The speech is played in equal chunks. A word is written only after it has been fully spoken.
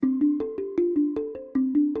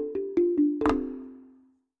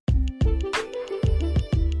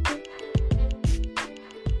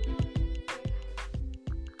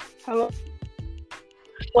Hello.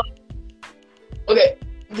 Okay,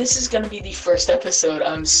 this is gonna be the first episode.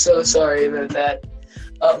 I'm so sorry about that.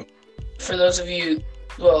 Um, for those of you,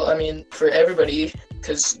 for everybody,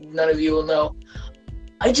 because none of you will know,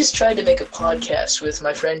 I just tried to make a podcast with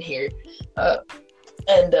my friend here,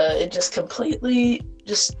 and it just completely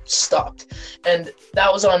just stopped. And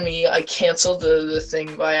that was on me. I canceled the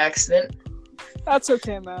thing by accident. That's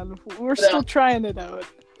okay, man. We're still trying it out.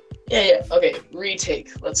 Yeah. Okay,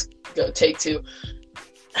 retake. Let's go. Take two.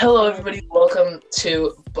 Hello, everybody. Welcome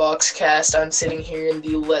to Boxcast. I'm sitting here in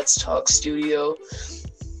the Let's Talk studio,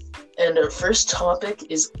 and our first topic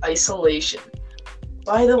is isolation.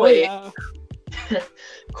 By the way,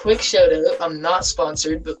 quick shout out. I'm not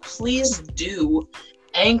sponsored, but please do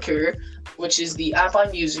Anchor, which is the app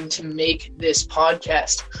I'm using to make this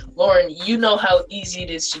podcast. Lauren, you know how easy it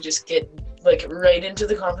is to just get right into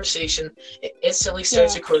the conversation. It instantly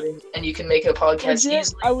starts recording, and you can make a podcast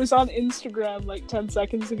easily. I was on Instagram 10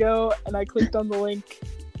 seconds ago, and I clicked on the link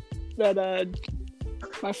that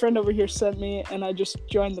my friend over here sent me, and I just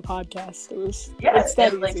joined the podcast. It's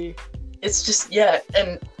that easy. It's just,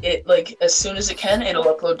 and it, as soon as it can, it'll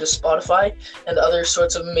upload to Spotify and other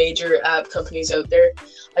sorts of major app companies out there.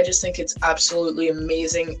 I just think it's absolutely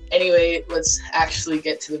amazing. Anyway, let's actually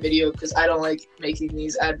get to the video, because I don't like making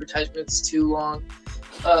these advertisements too long.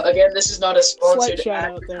 Again, this is not a sponsored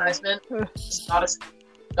advertisement. It's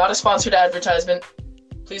not a sponsored advertisement.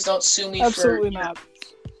 Please don't sue me absolutely not.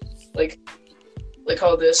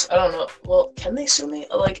 All this. I don't know. Well, can they sue me?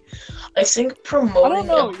 I think promoting... I don't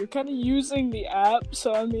know. You're kind of using the app,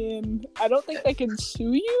 so I don't think they can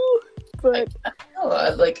sue you, but... I don't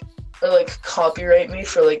know. Or copyright me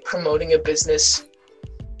for, promoting a business.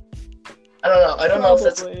 I don't know. I don't know if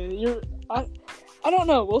that's... I don't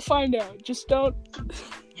know. We'll find out. Just don't...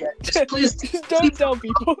 Yeah, just please... just don't tell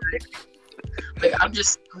people. I'm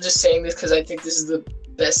just saying this because I think this is the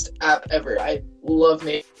best app ever. I love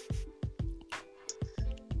me.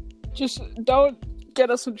 Just don't get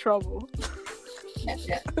us in trouble.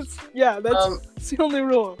 Yeah. That's the only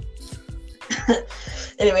rule.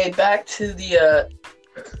 Anyway, back to the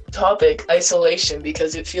topic, isolation,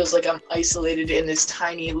 because it feels like I'm isolated in this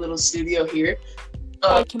tiny little studio here.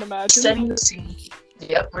 I can imagine. Setting the scene.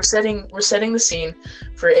 Yep, we're setting the scene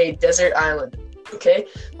for a desert island. Okay?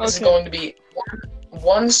 This is going to be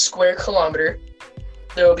 1 square kilometer.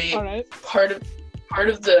 There will be part of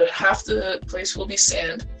half the place will be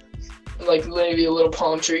sand, maybe a little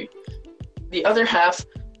palm tree. The other half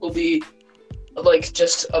will be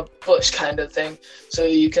just a bush kind of thing, so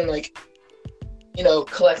you can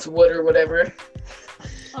collect wood or whatever.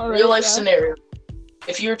 Real life scenario: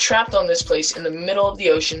 if you're trapped on this place in the middle of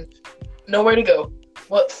the ocean, nowhere to go,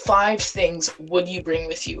 what 5 things would you bring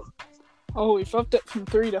with you? Oh, we've upped it from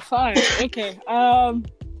 3 to 5. Okay.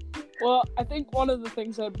 Well, I think one of the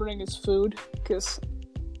things I'd bring is food, because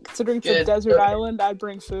considering it's a desert island, I'd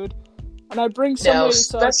bring food. And I'd bring somebody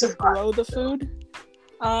so I could grow the food.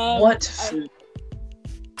 What food?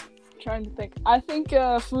 I'm trying to think. I think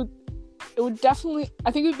food, it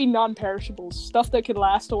would be non-perishables. Stuff that could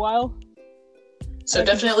last a while. So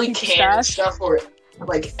definitely canned stuff, or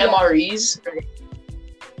MREs? Right?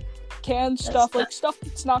 Canned stuff, stuff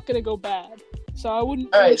that's not going to go bad. So I wouldn't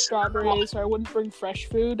bring strawberries, or I wouldn't bring fresh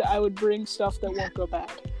food. I would bring stuff that won't go bad.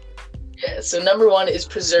 Yeah, so number 1 is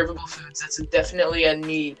preservable foods. That's definitely a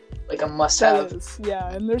need, a must-have. That is,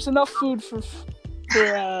 yeah, and there's enough food for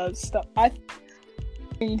stuff. I'd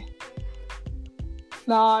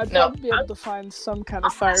probably be able to find some kind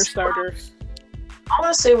of fire starter. I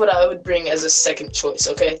want to say what I would bring as a second choice,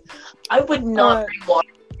 okay? I would not bring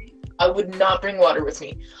water. I would not bring water with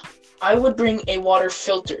me. I would bring a water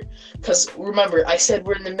filter, because remember, I said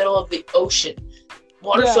we're in the middle of the ocean.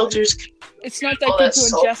 Water filters... It's not that good to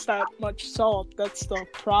ingest that much salt. That's the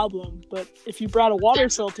problem. But if you brought a water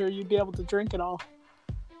filter, you'd be able to drink it all.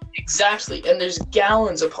 Exactly. And there's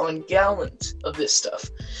gallons upon gallons of this stuff.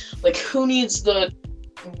 Who needs the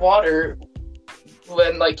water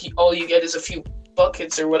when, all you get is a few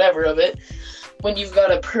buckets or whatever of it, when you've got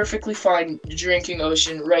a perfectly fine drinking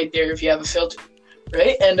ocean right there if you have a filter,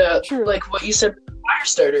 right? And, True. What you said, fire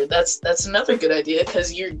starter, that's another good idea,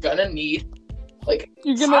 because you're gonna need...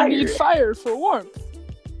 you're gonna need fire for warmth.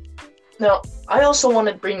 Now, I also want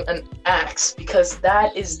to bring an axe, because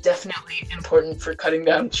that is definitely important for cutting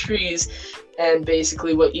down trees, and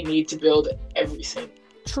basically what you need to build everything.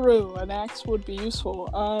 True, an axe would be useful.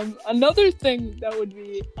 Another thing that would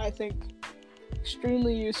be, I think,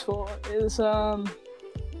 extremely useful is some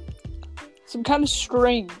kind of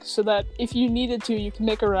string, so that if you needed to, you can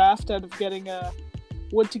make a raft out of getting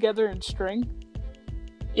wood together and string.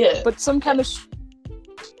 Yeah. But some kind of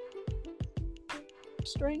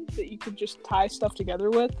string that you could just tie stuff together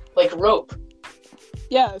with. Like rope.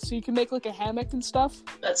 Yeah, so you can make like a hammock and stuff.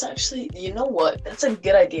 That's actually, you know what? That's a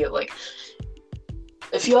good idea. Like,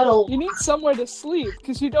 if you had you need somewhere to sleep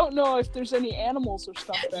because you don't know if there's any animals or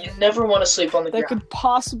stuff there. You never want to sleep on the ground. That could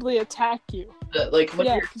possibly attack you.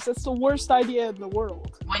 Because that's the worst idea in the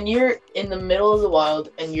world. When you're in the middle of the wild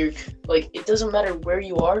and you're like, it doesn't matter where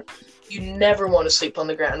you are, you never want to sleep on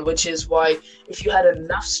the ground, which is why if you had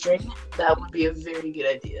enough string, that would be a very good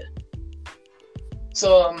idea.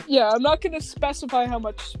 So, yeah, I'm not going to specify how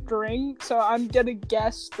much string, so I'm going to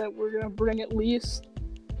guess that we're going to bring at least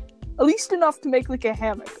enough to make like a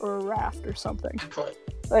hammock or a raft or something. Good point.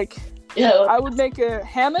 Like, yeah, I would make a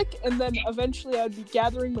hammock, and then eventually I'd be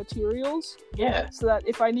gathering materials. Yeah. So that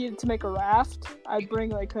if I needed to make a raft, I'd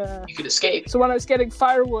bring like a... You could escape. So when I was getting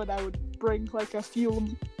firewood, I would bring like a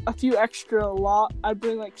few extra I'd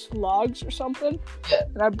bring like logs or something. Yeah.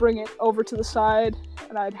 And I'd bring it over to the side,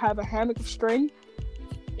 and I'd have a hammock of string.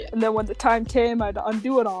 Yeah. And then when the time came, I'd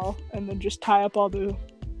undo it all, and then just tie up all the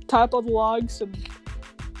logs, and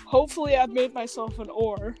hopefully I've made myself an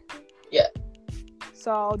oar. Yeah.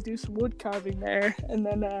 So I'll do some wood carving there, and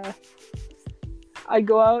then I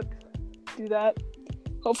go out, do that.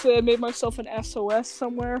 Hopefully I made myself an SOS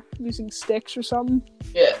somewhere using sticks or something.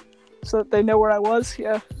 Yeah. So that they know where I was.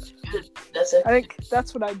 Yeah. Good. I think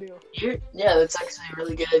that's what I do. Yeah, that's actually a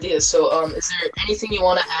really good idea. So, is there anything you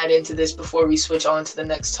want to add into this before we switch on to the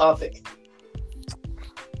next topic?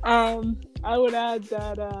 I would add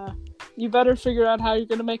that you better figure out how you're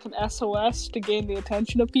going to make an SOS to gain the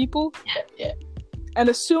attention of people. Yeah. And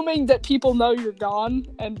assuming that people know you're gone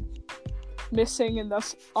and missing and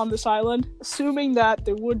thus on this island, assuming that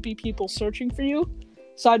there would be people searching for you,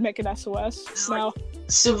 so I'd make an SOS. Now,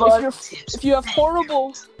 if you have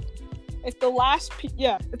horrible, if the last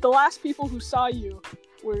people who saw you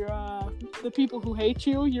were the people who hate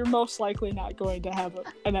you, you're most likely not going to have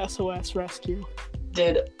an SOS rescue.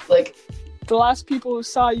 Dude, like, the last people who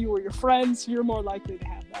saw you were your friends, you're more likely to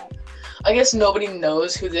have that. I guess nobody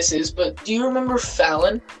knows who this is, but do you remember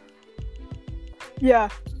Fallon? Yeah.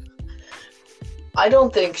 I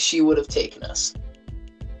don't think she would have taken us.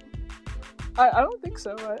 I don't think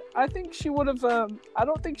so. I think she would have. I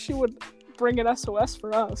don't think she would bring an SOS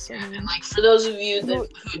for us. Yeah, and like for those of you who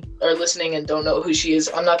are listening and don't know who she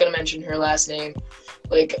is, I'm not gonna mention her last name.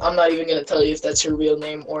 Like, I'm not even gonna tell you if that's her real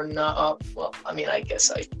name or not. Well, I mean, I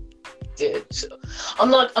guess I did. So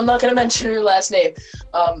I'm not gonna mention her last name,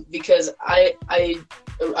 because I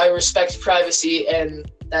respect privacy,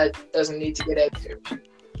 and that doesn't need to get out there.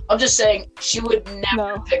 I'm just saying she would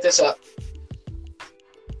never pick this up.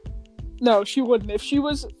 No, she wouldn't.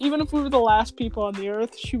 Even if we were the last people on the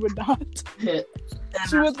earth, she would not. She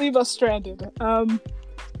would leave us stranded.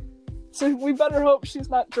 So we better hope she's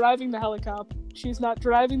not driving the helicopter. She's not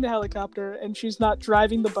driving the helicopter, and she's not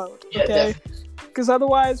driving the boat. Okay, because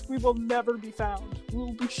otherwise we will never be found. We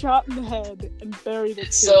will be shot in the head and buried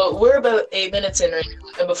at sea. So we're about 8 minutes in right now,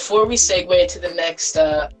 and before we segue to the next,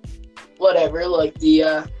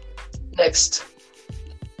 next.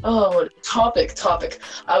 Oh, topic.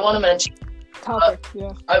 I want to mention.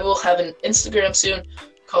 Yeah. I will have an Instagram soon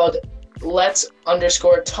called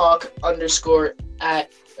let's_talk_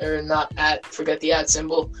 or not at, forget the at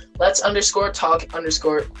symbol.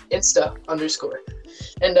 Let's_talk_insta_.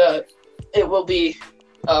 And it will be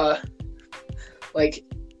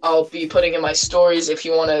I'll be putting in my stories. If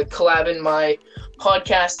you want to collab in my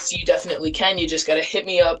podcasts, you definitely can. You just gotta hit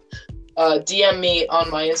me up, DM me on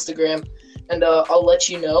my Instagram, and I'll let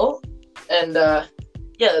you know. And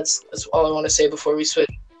that's all I want to say before we switch.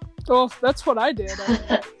 Well, that's what I did.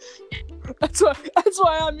 That's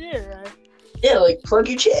why I'm here. Right? Yeah, like, plug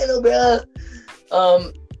your channel, bro.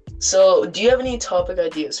 So do you have any topic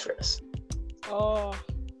ideas for us? Oh,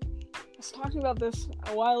 I was talking about this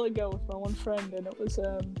a while ago with my one friend, and it was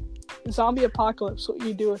zombie apocalypse. What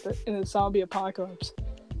you do with it in a zombie apocalypse.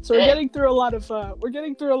 So we're getting through a lot of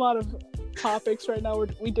topics right now.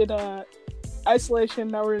 We did isolation.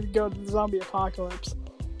 Now we're gonna go to the zombie apocalypse.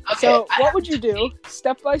 Okay, so what would you do,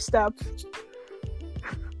 step by step?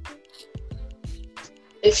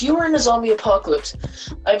 If you were in a zombie apocalypse,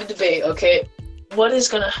 I have a debate. Okay, what are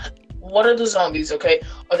the zombies? Okay,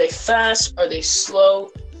 are they fast? Are they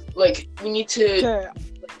slow? Like, we need to. Okay.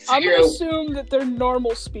 I'm gonna assume that they're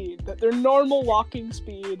normal speed, that they're normal walking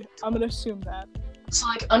speed. I'm gonna assume that. So,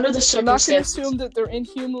 like, under the circumstances, I'm not gonna assume that they're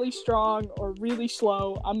inhumanly strong or really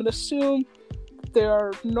slow. I'm gonna assume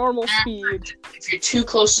they're normal speed. If you're too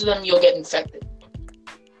close to them, you'll get infected.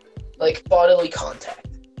 Like, bodily contact.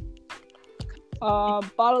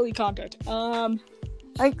 Bodily contact. I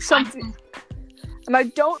think something, and I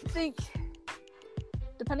don't think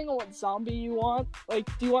depending on what zombie you want. Like,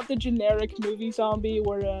 do you want the generic movie zombie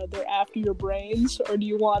where they're after your brains, or do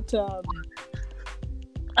you want?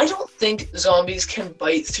 I don't think zombies can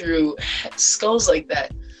bite through skulls like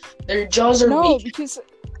that. Their jaws are weak. No, because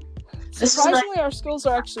surprisingly, our skulls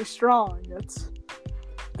are actually strong.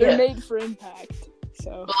 They're made for impact.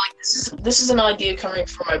 So, but like this is an idea coming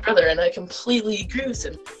from my brother, and I completely agree with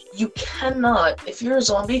him. You cannot, if you're a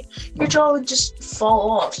zombie, your jaw would just fall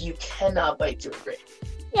off. You cannot bite through a brain.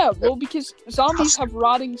 Yeah, well, because zombies have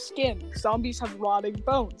rotting skin. Zombies have rotting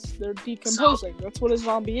bones. They're decomposing. That's what a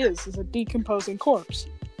zombie is a decomposing corpse.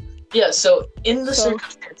 Yeah, so in the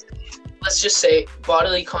circumstances, let's just say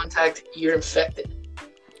bodily contact, you're infected.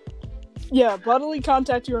 Yeah, bodily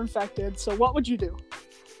contact, you're infected. So what would you do?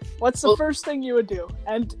 What's the first thing you would do?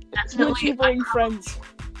 And would you bring friends?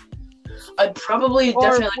 I'd probably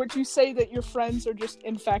Or would you say that your friends are just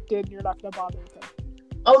infected and you're not going to bother with them?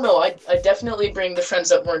 Oh no, I definitely bring the friends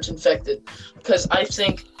that weren't infected. Because I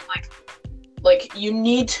think, like you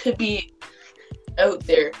need to be out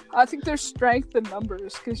there. I think there's strength in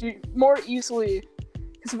numbers, because you more easily...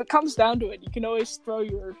 Because if it comes down to it, you can always throw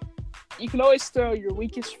your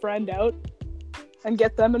weakest friend out and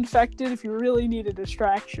get them infected if you really need a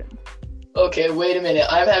distraction. Okay, wait a minute.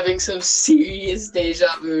 I'm having some serious deja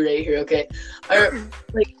vu right here, okay?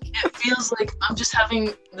 It feels like I'm just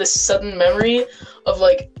having this sudden memory of,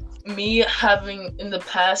 like, me having, in the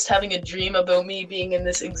past, having a dream about me being in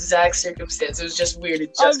this exact circumstance. It was just weird.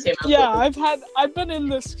 It just came out. Yeah, I've been in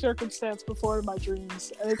this circumstance before in my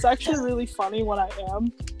dreams, and it's actually really funny when I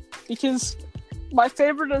am, because my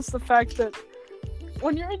favorite is the fact that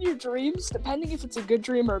when you're in your dreams, depending if it's a good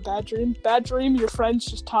dream or a bad dream, your friends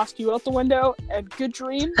just tossed you out the window, and good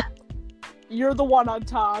dream, you're the one on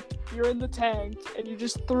top, you're in the tank, and you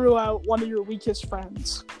just threw out one of your weakest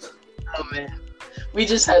friends. Oh, man. We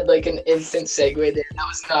just had, like, an instant segue there. That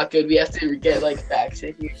was not good. We have to get, like, back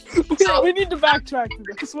to here. So, we need to backtrack to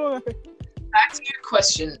this. Back to your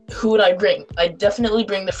question, who would I bring? I'd definitely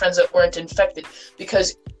bring the friends that weren't infected,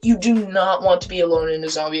 because you do not want to be alone in a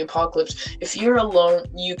zombie apocalypse. If you're alone,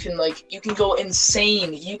 you can go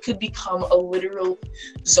insane. You could become a literal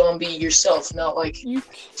zombie yourself, not like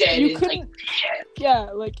dead. Yeah,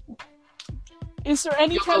 like, is there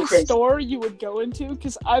any kind of store you would go into?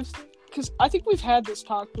 Because I think we've had this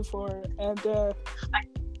talk before, and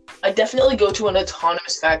I definitely go to an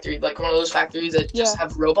autonomous factory, like one of those factories that just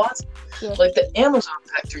have robots, like the Amazon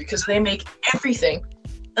factory, because they make everything,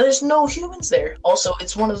 and there's no humans there. Also,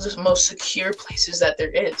 it's one of the most secure places that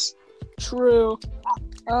there is. True.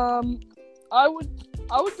 I would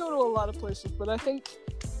go to a lot of places, but I think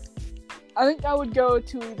I would go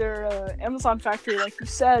to either Amazon factory, like you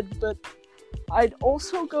said, but I'd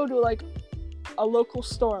also go to like a local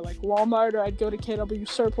store, like Walmart, or I'd go to KW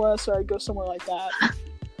Surplus, or I'd go somewhere like that.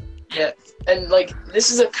 Yeah, and like,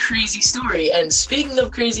 this is a crazy story, and speaking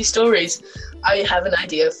of crazy stories, I have an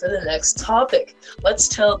idea for the next topic. Let's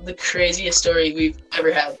tell the craziest story we've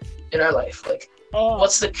ever had in our life. Like,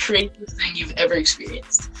 what's the craziest thing you've ever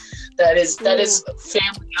experienced? That is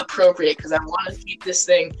family appropriate, because I want to keep this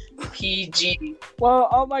thing PG. Well,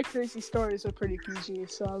 all my crazy stories are pretty PG,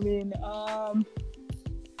 so I mean,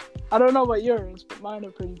 I don't know about yours, but mine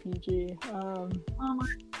are pretty PG.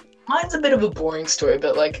 Mine's a bit of a boring story,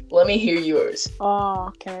 but, like, let me hear yours. Oh,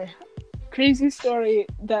 okay. Crazy story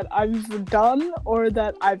that I've done or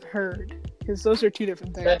that I've heard? Because those are two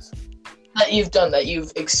different things. That you've done, that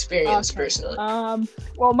you've experienced personally.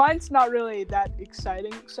 Well, mine's not really that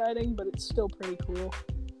exciting, but it's still pretty cool.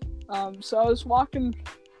 So I was walking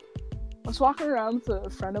around with a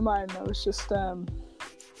friend of mine, and I was just, I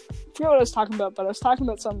forget what I was talking about, but I was talking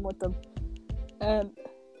about something with them, and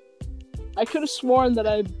I could have sworn that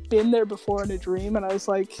I'd been there before in a dream, and I was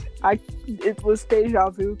like, it was deja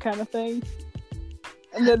vu kind of thing.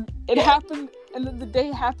 And then it happened, and then the day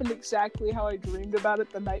happened exactly how I dreamed about it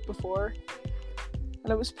the night before.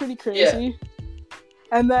 And it was pretty crazy.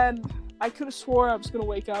 Yeah. And then I could have swore I was going to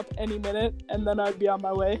wake up any minute, and then I'd be on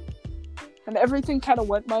my way. And everything kind of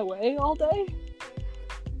went my way all day.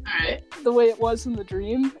 Alright. The way it was in the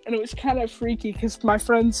dream, and it was kind of freaky because my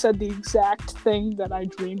friend said the exact thing that I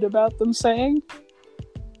dreamed about them saying.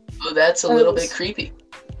 Oh, that's a little bit creepy.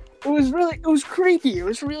 It was creepy. It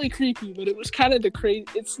was really creepy, but it was kind of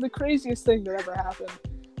it's the craziest thing that ever happened.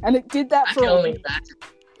 And it did that for a week.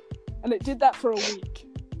 And it did that for a week.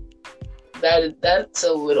 That's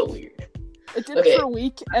a little weird. It did it for a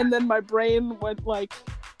week, and then my brain went like...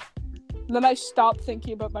 Then I stopped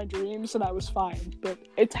thinking about my dreams, and I was fine. But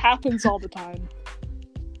it happens all the time.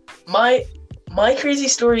 My crazy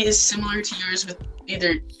story is similar to yours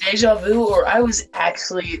either deja vu or I was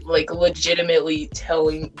actually like legitimately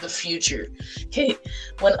telling the future. Okay,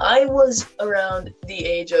 when I was around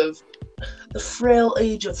the frail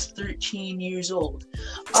age of 13 years old,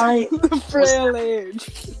 I the frail age.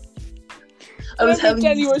 Let me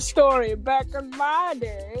tell you a story. Back in my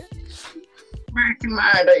day,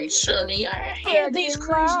 Sonny, I had these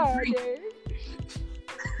crazy dreams.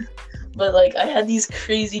 But like, I had these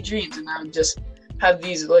crazy dreams, and I would just have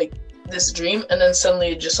these like this dream, and then suddenly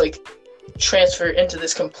it just like transfer into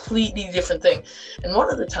this completely different thing. And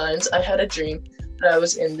one of the times, I had a dream that I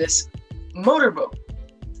was in this motorboat,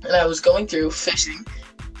 and I was going through fishing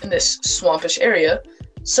in this swampish area.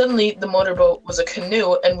 Suddenly, the motorboat was a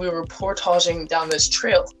canoe, and we were portaging down this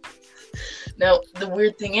trail. Now, the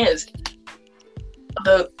weird thing is,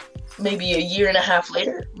 about maybe a year and a half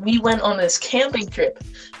later, we went on this camping trip,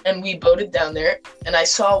 and we boated down there, and I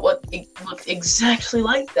saw what it looked exactly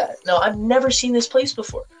like that. Now, I've never seen this place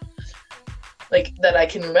before, like, that I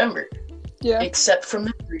can remember. Yeah. Except from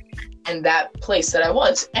the dream and that place that I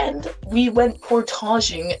was. And we went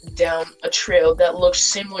portaging down a trail that looked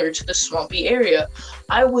similar to the swampy area.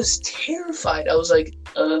 I was terrified. I was like,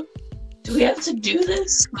 do we have to do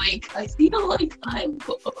this? Like, I feel like I'm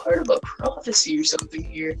a part of a prophecy or something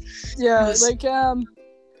here. Yeah, like, I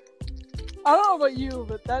don't know about you,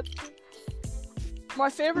 but my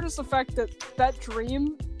favorite is the fact that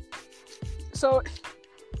dream. So,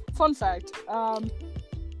 fun fact,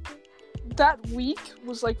 that week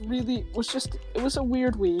was like it was a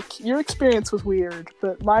weird week. Your experience was weird,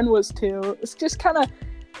 but mine was too. It's just kind of,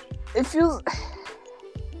 it feels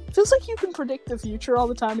like you can predict the future all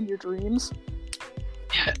the time in your dreams.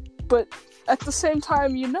 Yeah. But at the same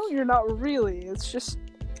time, you're not really. It's just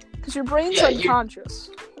because your brain's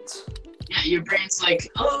unconscious. Yeah, your brain's like,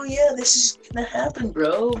 oh yeah, this is gonna happen,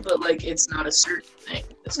 bro. But like, it's not a certain thing.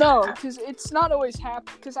 No, because it's not always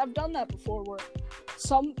happen. Because I've done that before, where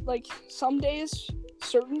some days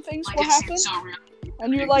certain things will happen, so real.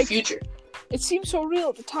 And you're like, future. It seems so real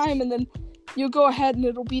at the time, and then you'll go ahead and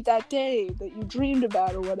it'll be that day that you dreamed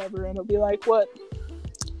about or whatever, and it'll be like,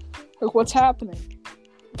 what's happening?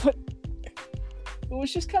 But it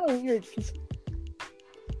was just kind of weird, because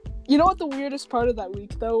you know what the weirdest part of that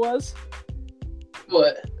week though was?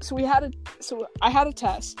 What? So I had a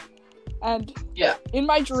test, and in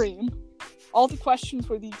my dream, all the questions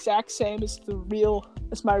were the exact same as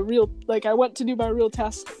my real. Like, I went to do my real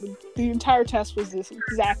test. The entire test was the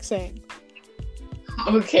exact same.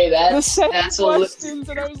 Okay, the same questions,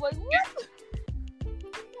 and I was like, what?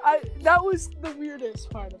 That was the weirdest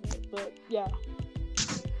part of it, but yeah.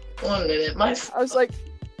 1 minute, I was like,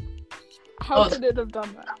 how could it have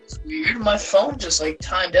done that? That was weird. My phone just like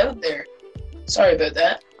timed out there. Sorry about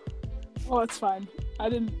that. Oh, it's fine. I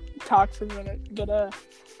didn't talk for a minute, but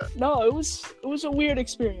no, it was a weird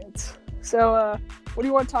experience. So, what do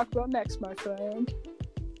you want to talk about next, my friend?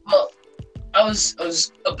 Well, I was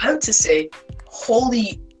about to say,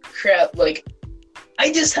 holy crap, like,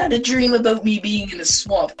 I just had a dream about me being in a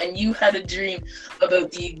swamp, and you had a dream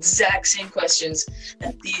about the exact same questions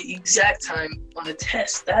at the exact time on a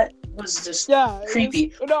test. That was just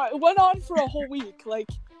creepy. It went on for a whole week. Like,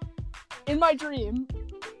 in my dream,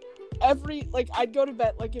 I'd go to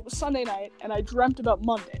bed, like, it was Sunday night, and I dreamt about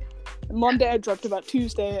Monday. And Monday I dreamt about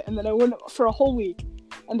Tuesday, and then I went for a whole week.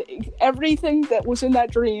 And everything that was in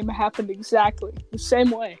that dream happened exactly the same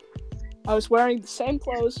way. I was wearing the same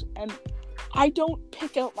clothes, and I don't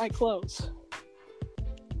pick out my clothes.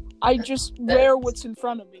 I just wear what's in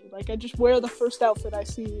front of me. Like, I just wear the first outfit I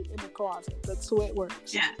see in the closet. That's the way it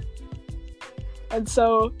works. Yeah. And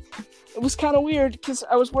so, it was kind of weird, because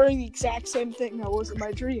I was wearing the exact same thing I was in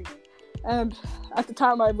my dream. And at the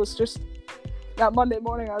time, I was just, that Monday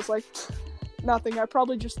morning, I was like, nothing. I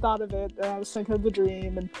probably just thought of it, and I was thinking of the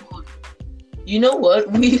dream, and... You know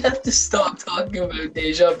what? We have to stop talking about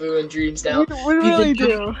deja vu and dreams now. We really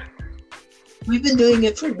do. We've been doing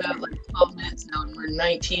it for about 12 minutes now, and we're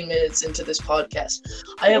 19 minutes into this podcast.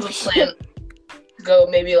 I have a plan to go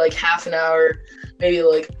maybe half an hour, maybe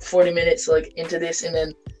 40 minutes into this, and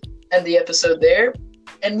then end the episode there.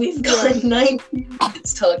 And we've got 19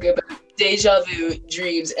 minutes talking about deja vu,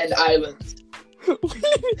 dreams, and islands.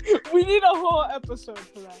 We need a whole episode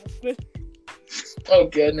for that. Oh,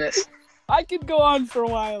 goodness. I could go on for a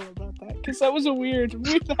while about that, because that was a weird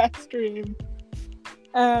ass dream.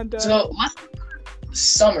 And so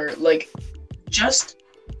summer, just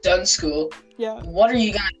done school. Yeah. What are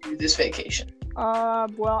you gonna do this vacation?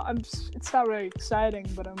 Well, it's not really exciting,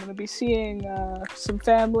 but I'm gonna be seeing some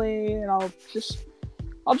family, and I'll just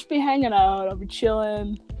be hanging out. I'll be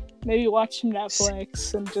chilling, maybe watch some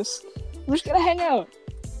Netflix, and I'm just gonna hang out.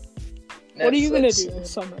 What are you gonna do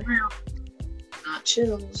this summer? Not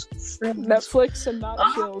chills. Friends. Netflix and not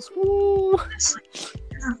chills. Woo! Honestly,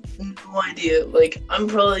 I have no idea. Like, I'm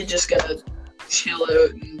probably just gonna chill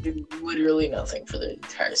out and do literally nothing for the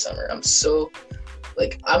entire summer. I'm so,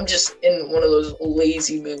 like, I'm just in one of those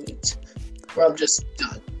lazy moods where I'm just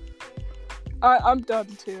done. I'm done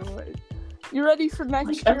too. You ready for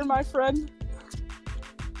next year, my friend?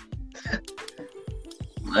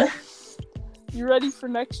 What? You ready for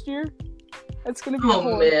next year? It's gonna be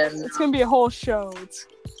It's gonna be a whole show.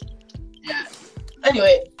 Yeah.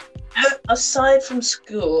 Anyway, aside from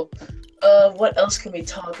school, what else can we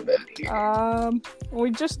talk about here?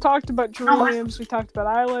 We just talked about geraniums. We talked about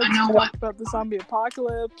islands. We talked about the zombie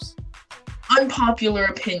apocalypse. Unpopular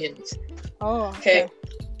opinions. Oh, okay.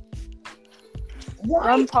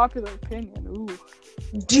 Unpopular opinion.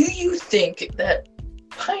 Ooh. Do you think that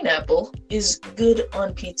pineapple is good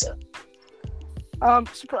on pizza?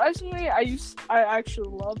 Surprisingly, I actually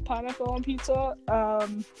love pineapple on pizza.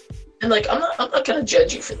 And like, I'm not gonna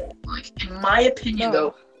judge you for that. Like, in my opinion,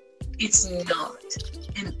 though, it's not.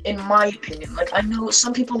 In my opinion, like, I know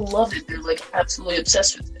some people love it. They're like absolutely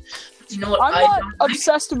obsessed with it. But you know what? I'm not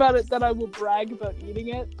obsessed about it that I will brag about eating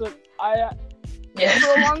it, but for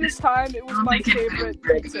the longest time, it was my favorite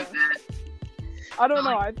pizza. I don't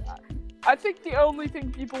know. I think the only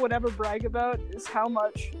thing people would ever brag about is how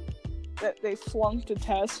much that they flunked a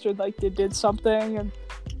test or like they did something, and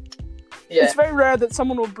it's very rare that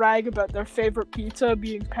someone will brag about their favorite pizza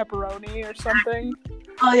being pepperoni or something.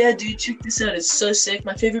 Oh yeah, dude, check this out. It's so sick.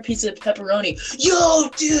 My favorite pizza is pepperoni. Yo,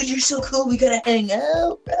 dude, you're so cool. We gotta hang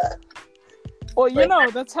out, bro. Well, you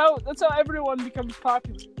know, that's how everyone becomes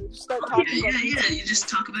popular. They just start talking about pizza. Yeah. You just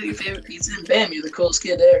talk about your favorite pizza, and bam, you're the coolest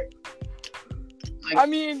kid there. Like, I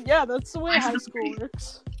mean, yeah, that's the way high school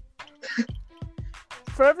works.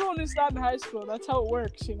 For everyone who's not in high school, that's how it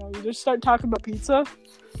works. You know, you just start talking about pizza.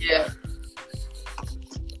 Yeah.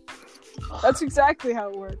 That's exactly how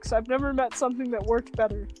it works. I've never met something that worked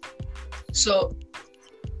better. So,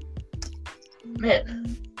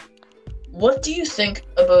 man, what do you think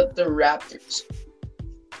about the Raptors?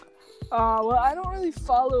 Well, I don't really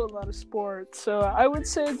follow a lot of sports, so I would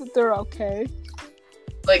say that they're okay.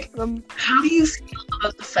 Like, how do you feel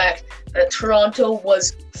about the fact that Toronto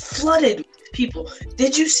was flooded with people?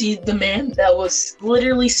 Did you see the man that was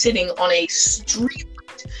literally sitting on a street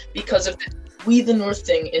because of the We the North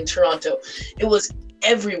thing in Toronto? It was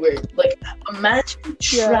everywhere. Like, imagine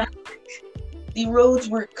traffic. The roads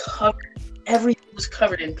were covered. Everything was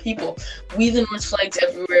covered in people. We the North flags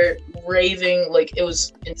everywhere, raving. Like, it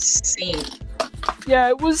was insane. Yeah,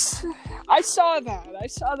 it was. I saw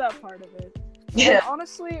that part of it. Yeah. And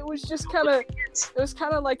honestly, it was just kind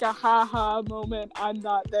of like a ha-ha moment. I'm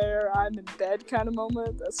not there. I'm in bed kind of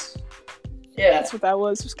moment. That's what that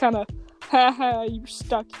was. It was kind of ha-ha. You're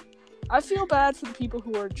stuck. I feel bad for the people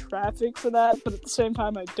who are in traffic for that, but at the same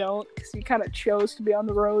time, I don't, because you kind of chose to be on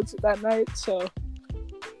the roads that night. So.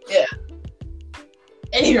 Yeah.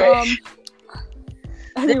 Anyway.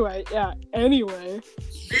 Anyway.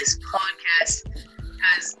 This podcast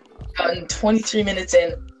has gotten 23 minutes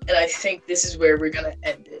in, and I think this is where we're gonna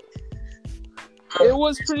end it. It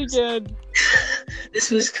was pretty good.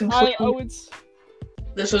 This was completely.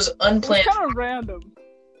 This was unplanned. It was kind of random.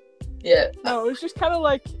 Yeah. No, it was just kind of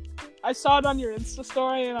like I saw it on your Insta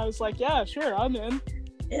story, and I was like, "Yeah, sure, I'm in."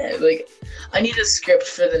 Yeah, like, I need a script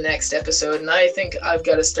for the next episode, and I think I've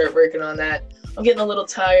got to start working on that. I'm getting a little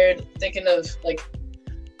tired, thinking of, like,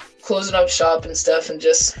 closing up shop and stuff, and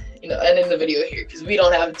just, ending the video here, because we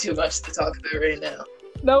don't have too much to talk about right now.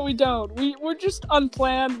 No, we don't. We're just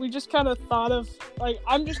unplanned. We just kind of thought of, like,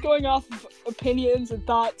 I'm just going off of opinions and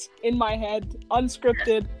thoughts in my head,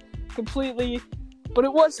 unscripted, completely. But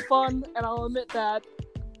it was fun, and I'll admit that.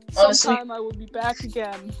 Honestly, sometime I will be back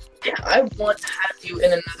again. Yeah, I want to have you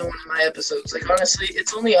in another one of my episodes. Like, honestly,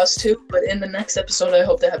 it's only us two, but in the next episode, I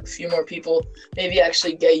hope to have a few more people. Maybe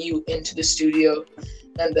actually get you into the studio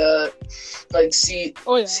and,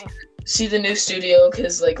 see the new studio,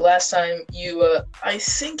 because, like, last time I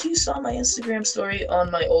think you saw my Instagram story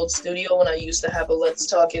on my old studio when I used to have a Let's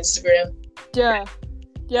Talk Instagram.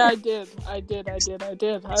 Yeah, I did. I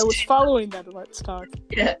was following that Let's Talk.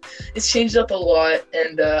 Yeah, it's changed up a lot,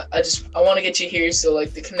 and I want to get you here so,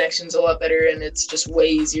 like, the connection's a lot better and it's just way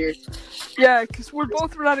easier. Yeah, because we're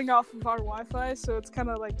both running off of our Wi-Fi, so it's kind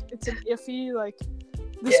of like, it's an iffy, like,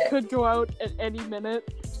 this could go out at any minute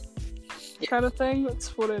kind of thing.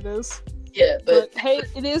 That's what it is. Yeah, but hey,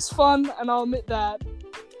 it is fun, and I'll admit that.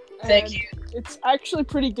 Thank you. It's actually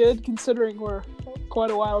pretty good considering we're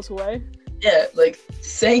quite a whiles away. Yeah, like,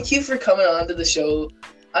 thank you for coming on to the show.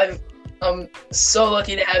 I'm so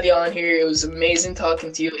lucky to have you on here. It was amazing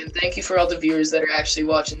talking to you, and thank you for all the viewers that are actually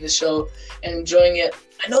watching this show and enjoying it.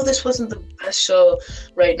 I know this wasn't the best show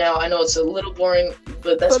right now. I know it's a little boring,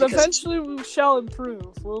 but that's because eventually we shall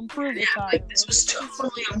improve. We'll improve with time. Like, this was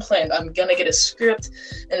totally unplanned. I'm gonna get a script,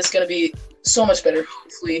 and it's gonna be so much better.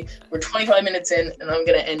 Hopefully, we're 25 minutes in, and I'm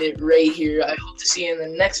gonna end it right here. I hope to see you in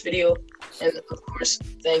the next video. And of course,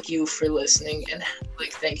 thank you for listening, and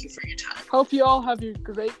thank you for your time. Hope you all have a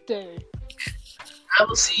great day. I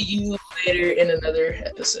will see you later in another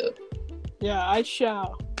episode. Yeah, I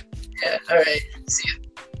shall. Yeah, alright. See ya.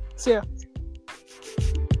 See ya.